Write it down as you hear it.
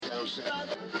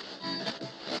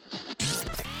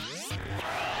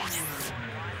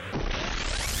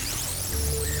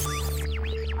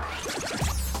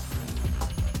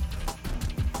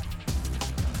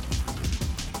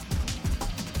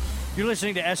You're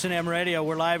listening to S&M Radio.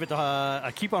 We're live at the,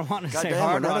 I keep on wanting to say Goddamn,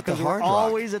 Hard we're not Rock at the because we're Hard Rock.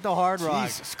 always at the Hard Rock.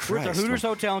 Jesus We're at the Christ. Hooters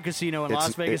Hotel and Casino in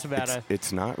Las Vegas, Nevada.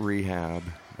 It's not rehab.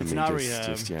 It's not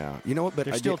rehab. Yeah. You know what? But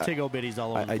There's still Tig-O Bitties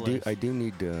all over the place. I do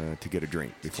need to get a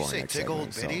drink before Did you I next say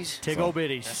segment. Tig-O Bitties? Tig-O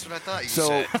Bitties. That's what I thought you So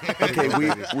said.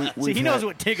 okay, See, he knows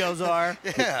what Tig-Os are.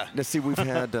 Yeah. Let's see. We've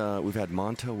had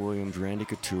Montel Williams, Randy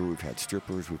Couture. We've had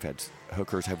strippers. We've had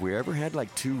hookers. Have we ever had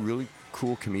like two really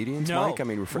cool comedians, No, Mike? I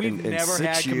mean, we've in never 6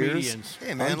 had years. comedians.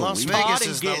 Hey, man, Las Unbelievable. Vegas Todd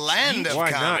is and the Gitch. land of Why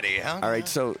not? comedy. Huh? All right,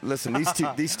 so listen, these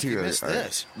two You are missed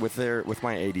this. with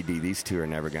my ADD. These two are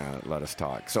never gonna let us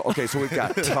talk. So okay, so we've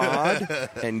got Todd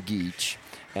and Geach,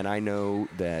 and I know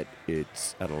that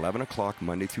it's at 11 o'clock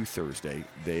Monday through Thursday.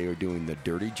 They are doing the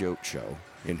Dirty Joke Show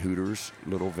in Hooters'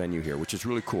 little venue here, which is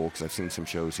really cool because I've seen some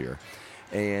shows here,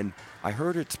 and I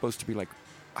heard it's supposed to be like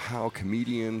how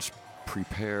comedians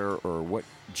prepare or what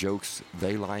jokes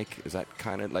they like. Is that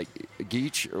kind of like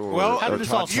Geach or Well, How did or this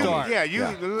Todd all Stewart?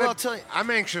 start? Well, I'll tell you. I'm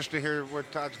anxious to hear what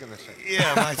Todd's going to say.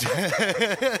 Yeah,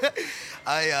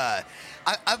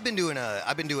 I've been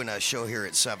doing a show here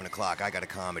at 7 o'clock. I got a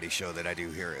comedy show that I do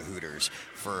here at Hooters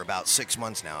for about 6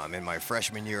 months now. I'm in my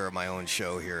freshman year of my own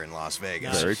show here in Las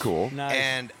Vegas. Very cool. Nice.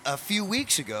 And a few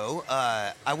weeks ago,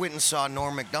 I went and saw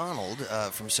Norm Macdonald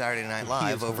from Saturday Night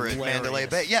Live is over at hilarious. Mandalay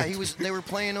Bay. Yeah, they were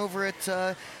playing over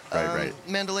at Right.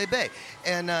 Mandalay Bay,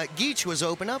 and Geach was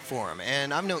open up for him.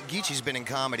 And I've known Geach; he's been in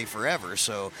comedy forever.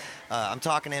 So I'm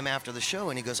talking to him after the show,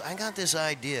 and he goes, "I got this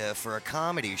idea for a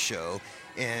comedy show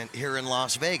here in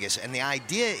Las Vegas, and the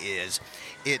idea is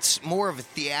it's more of a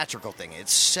theatrical thing.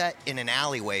 It's set in an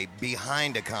alleyway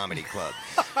behind a comedy club.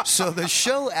 So the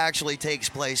show actually takes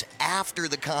place after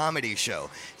the comedy show.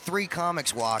 3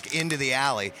 comics walk into the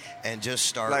alley and just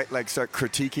start Like start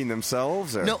critiquing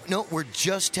themselves? Or? No, we're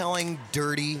just telling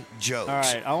dirty jokes. All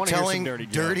right, I wanna hear some Telling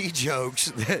dirty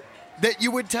jokes that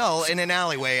you would tell in an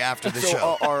alleyway after the So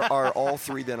show. are all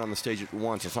 3 then on the stage at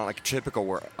once? It's not like typical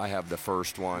where I have the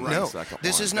first one, No, the second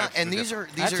this one. is not. And these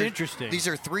That's are interesting. These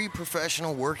are 3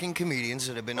 professional working comedians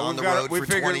that have been on the We've got- road we for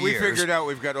figured, 20 we years. figured out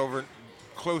we've got over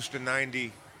close to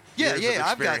 90 Yeah, years yeah, of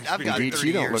I've got experience. Geach, 30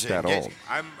 you don't years look that in. old.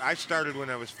 I started when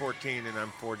I was 14, and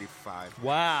I'm 45.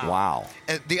 Wow. Wow.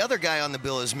 The other guy on the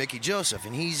bill is Mickey Joseph,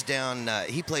 and he's down.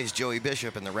 He plays Joey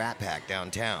Bishop in the Rat Pack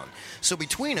downtown. So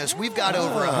between us, we've got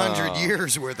over 100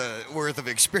 years worth of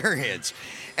experience.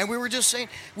 And we were just saying,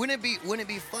 wouldn't it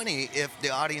be funny if the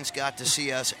audience got to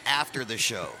see us after the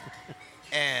show?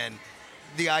 And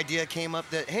the idea came up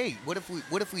that, hey, what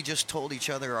if we just told each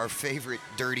other our favorite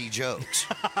dirty jokes?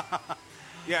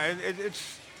 Yeah, and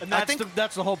it's... And I that's, think-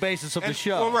 that's the whole basis of the and-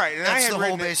 show. Well, right. And I That's had the whole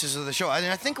written it- basis of the show.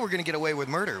 I think we're going to get away with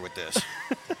murder with this.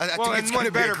 I Well, think and it's what going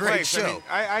to be a better great place? show. I mean,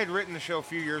 I had written the show a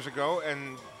few years ago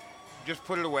and just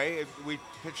put it away. We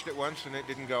pitched it once and it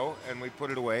didn't go, and we put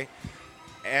it away.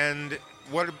 And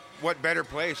what better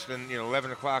place than 11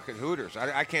 o'clock at Hooters?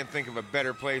 I can't think of a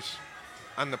better place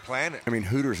on the planet. I mean,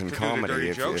 Hooters and To do the comedy, dirty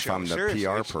if joke if show. I'm the Seriously, PR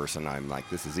it's- person, I'm like,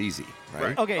 this is easy, right?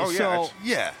 Right. Okay, Oh, yeah, so it's-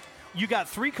 Yeah. you got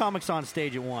 3 comics on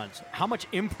stage at once. How much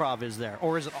improv is there?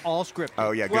 Or is it all scripted?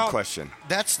 Oh, yeah, good Well, question.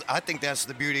 I think that's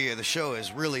the beauty of the show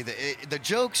is really the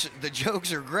jokes. The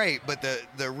jokes are great, but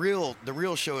the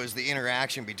real show is the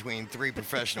interaction between 3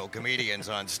 professional comedians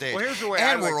on stage. Well, here's the way and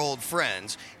I like- we're old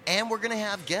friends, and we're gonna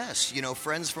have guests.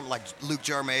 Friends from like Luke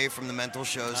Jarmet from the Mental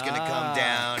Show is gonna come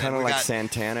down. Kind and of we like got-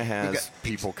 Santana has got-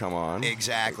 people come on.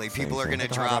 Exactly. Same People are thing. going to At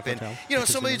the Hard Rock drop in. Hotel.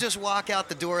 Somebody just walk out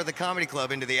the door of the comedy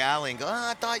club into the alley and go,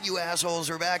 I thought you assholes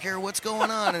were back here. What's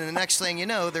going on? And the next thing you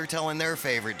know, they're telling their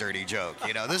favorite dirty joke.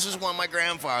 This is one my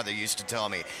grandfather used to tell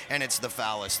me, and it's the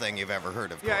foulest thing you've ever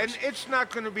heard of. Yeah, course. and it's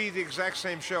not going to be the exact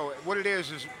same show. What it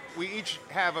is we each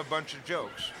have a bunch of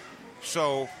jokes.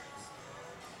 So,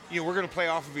 we're going to play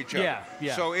off of each other.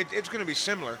 Yeah. So it's going to be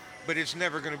similar, but it's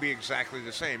never going to be exactly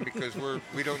the same because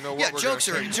we don't know what yeah, we're jokes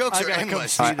going are to say. jokes I are gotta come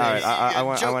endless. see All right, I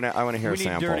want to hear We a need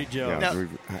sample. dirty jokes.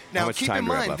 Yeah, Now, how much keep time in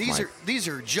do we have mind left, these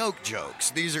Mike? are joke jokes.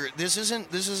 This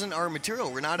isn't our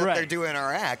material. We're not up Right. there doing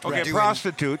our act. We're Okay, doing,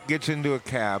 prostitute gets into a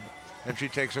cab, and she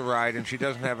takes a ride, and she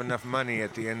doesn't have enough money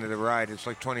at the end of the ride. It's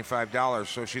like $25.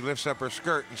 So she lifts up her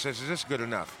skirt and says, is this good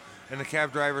enough? And the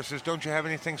cab driver says, don't you have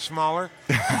anything smaller?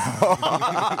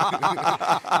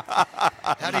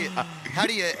 How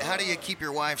do you keep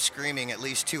your wife screaming at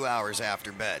least 2 hours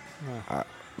after bed?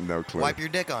 No clue. Wipe your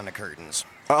dick on the curtains.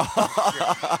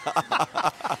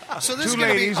 So this is Two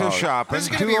gonna ladies be, are shopping. this is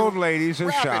gonna Two be old ladies are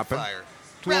rapid shopping. Fire.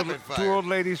 Rapid fire. Two old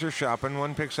ladies are shopping.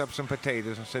 One picks up some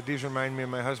potatoes and said, "These remind me of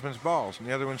my husband's balls." And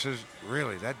the other one says,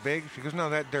 "Really, that big?" She goes, "No,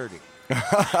 that dirty."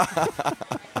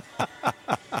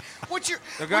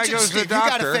 The guy goes to the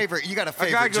doctor. You got a favorite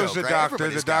A guy goes joke, to the right? doctor.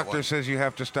 Everybody's The got doctor one. says you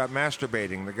have to stop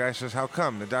masturbating. The guy says, "How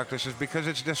come?" The doctor says, "Because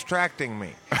it's distracting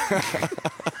me."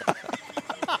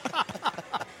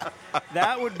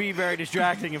 That would be very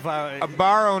distracting if I. A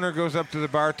bar owner goes up to the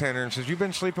bartender and says, "You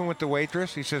been sleeping with the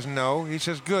waitress?" He says, "No." He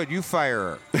says, "Good, you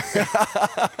fire her."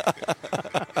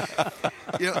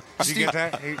 You know, Did you Steve, get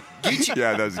that? Geechee,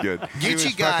 Yeah, that's good. He was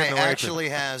Geechee guy fucking the waitress.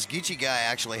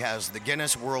 actually has the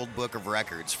Guinness World Book of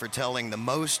Records for telling the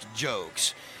most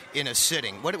jokes in a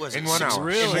sitting. What was it? In 1 hour.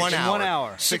 Really? In 1 In hour. 1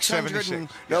 hour. 600.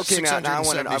 Okay, now I've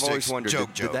always 676 wondered,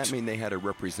 joke did that jokes. mean they had a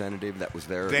representative that was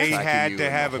there? They tracking had you to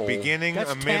in have the a whole- beginning,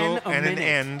 That's a middle, 10 a and an minute.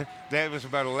 end. That was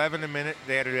about 11 a minute.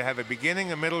 They had to have a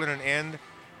beginning, a middle, and an end,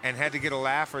 and had to get a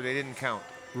laugh or they didn't count.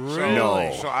 Really?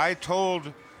 No. So I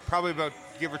told probably about,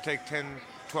 give or take, 10,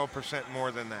 12%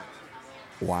 more than that.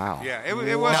 Wow. Yeah, it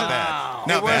wasn't bad. It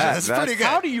Not wasn't- bad. That's pretty good.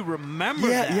 How do you remember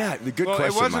Yeah, that? yeah. The good Well,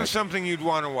 question, it wasn't Mike. something you'd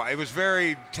want to watch. It was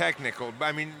very technical.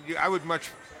 I mean, I would much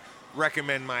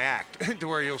recommend my act to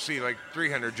where you'll see like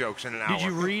 300 jokes in an hour. Did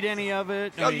you read any of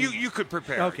it? I Oh, mean, you could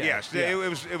prepare. Okay, Yes, yeah. it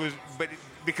was, but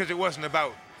because it wasn't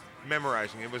about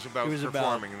memorizing, it was about It was about-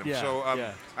 performing them. yeah, So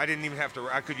yeah. I didn't even have to.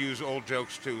 I could use old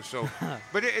jokes too. So,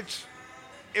 but it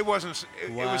wasn't.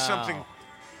 It was something Wow.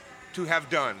 to have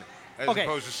done as Okay.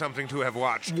 opposed to something to have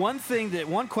watched. One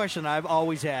question I've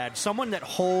always had: someone that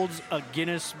holds a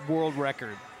Guinness World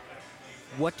Record,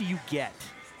 what do you get?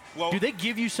 Well, Do they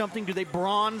give you something? Do they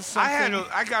bronze something?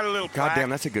 I got a little. God plaque. damn,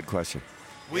 that's a good question.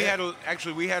 We had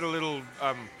a little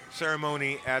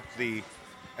ceremony at the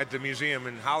museum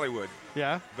in Hollywood,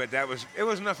 Yeah. but it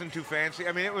was nothing too fancy.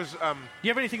 I mean, it was. Do you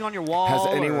have anything on your wall?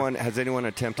 Has anyone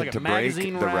attempted like a to break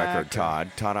magazine the rack record,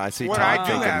 Todd? Todd, I see What Todd I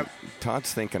do thinking. have-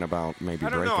 Todd's thinking about maybe I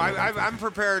don't breaking know. it. I'm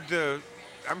prepared to.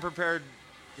 I'm prepared.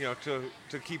 You know,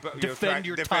 to keep up. Defend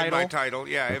your defend my title? title.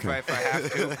 Yeah, Okay. if I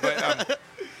have to. But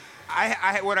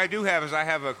what I do have is I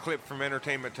have a clip from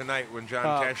Entertainment Tonight when John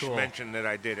Oh, Tesh cool. mentioned that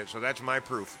I did it. So that's my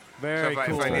proof. Very so if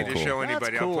cool. I need to Cool. show That's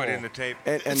anybody, I'll put cool. in the tape.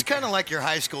 It's kind of like your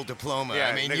high school diploma. Yeah,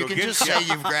 I mean, they you go, can "Get- just say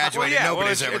you've graduated. Well, yeah,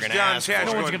 Nobody's well, ever it's going to John ask. Tesh for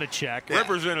No it. one's going, going to check.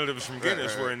 Representatives from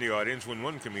Guinness right, right. were in the audience when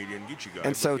one comedian, Geechee guy.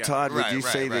 And so, but yeah. Todd, would Right, you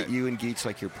right, say right. that you and Geach,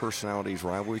 like your personalities,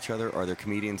 rival each other? Are there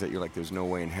comedians that you're like, there's no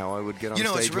way in hell I would get on You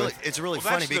know, stage it's really with? it's really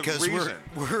Well, funny that's the because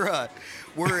reason.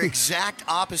 we're exact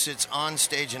opposites on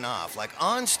stage and off. Like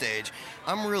on stage,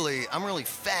 I'm really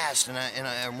fast and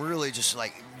I'm really just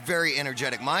like very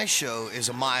energetic. My show is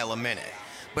a mile a minute.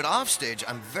 But off stage,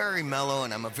 I'm very mellow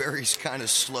and I'm a very kind of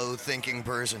slow thinking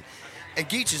person. And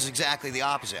Geach is exactly the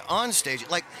opposite. On stage,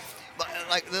 like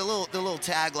the little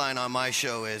tagline on my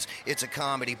show is "It's a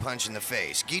comedy punch in the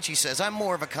face." Geechee says I'm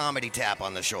more of a comedy tap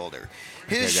on the shoulder.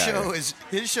 His Okay,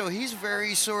 got show. He's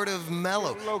very sort of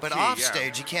mellow, Low but key, off yeah.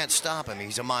 stage you can't stop him.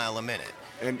 He's a mile a minute.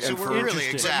 And So for- we're really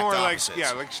Interesting. exact more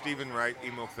opposites. like Stephen Wright,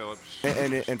 Emo Phillips.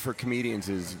 and for comedians,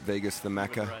 is Vegas the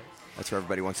Mecca? Right. That's where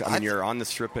everybody wants to. I mean, you're on the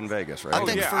strip in Vegas, right? I Oh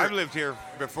think yeah, for- I've lived here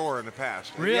before in the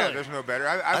past. Really? Yeah, there's no better.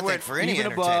 I I think went for any Even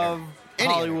entertainer. above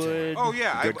Any Hollywood. entertainer. Oh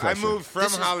yeah, Good I question. moved from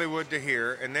This is- Hollywood to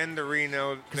here, and then to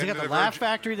Reno, Because then they to got the the Laugh Virgin,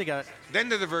 Factory. They got then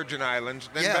to the Virgin Islands,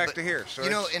 then Yeah, back but, to here. So you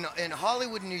know, it's- in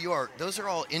Hollywood and New York, those are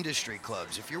all industry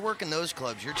clubs. If you're working those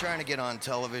clubs, you're trying to get on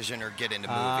television or get into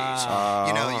movies.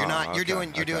 You know, you're not. You're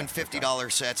okay, doing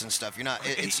 $50 sets and stuff. You're not.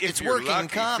 It's if you're working lucky,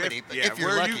 comedy. But yeah, if you're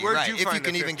where'd lucky, you, where'd right? you If you find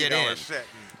can the even get $50 in. set?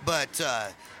 But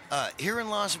here in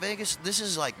Las Vegas, this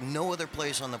is like no other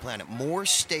place on the planet. More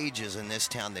stages in this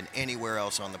town than anywhere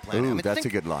else on the planet. Ooh, that's a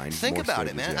good line. Think More about it,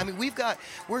 stages, man. yeah. I mean,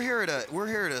 we're here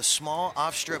at a small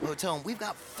off-strip hotel, and we've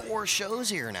got 4 shows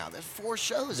here now. There's 4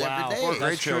 shows Wow. every day. 4 great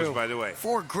That's shows, true. by the way.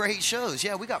 4 great shows.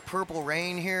 Yeah, we got Purple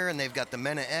Rain here, and they've got the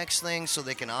Men of X thing, so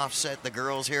they can offset the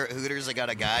girls here at Hooters. They got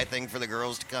a guy thing for the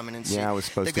girls to come in and see. Yeah, I was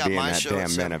supposed They've to got be in my that show at damn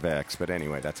 7. Men of X, but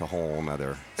anyway, that's a whole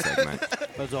other segment.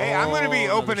 that's a Hey, I'm going to be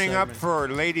whole other opening up segment. for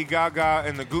Lady Gaga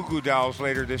and the Goo Goo Dolls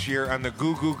later this year on the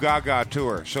Goo Goo Gaga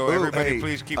tour. So Ooh, everybody, hey,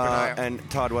 please keep an eye out. And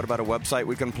Todd, what about a website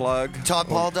we can plug?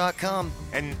 ToddPaul.com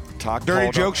And Talk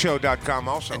DirtyJokeshow.com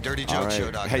also. and All right.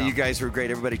 DirtyJokeshow.com. Hey, you guys were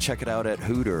great. Everybody check it out at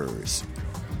Hooters.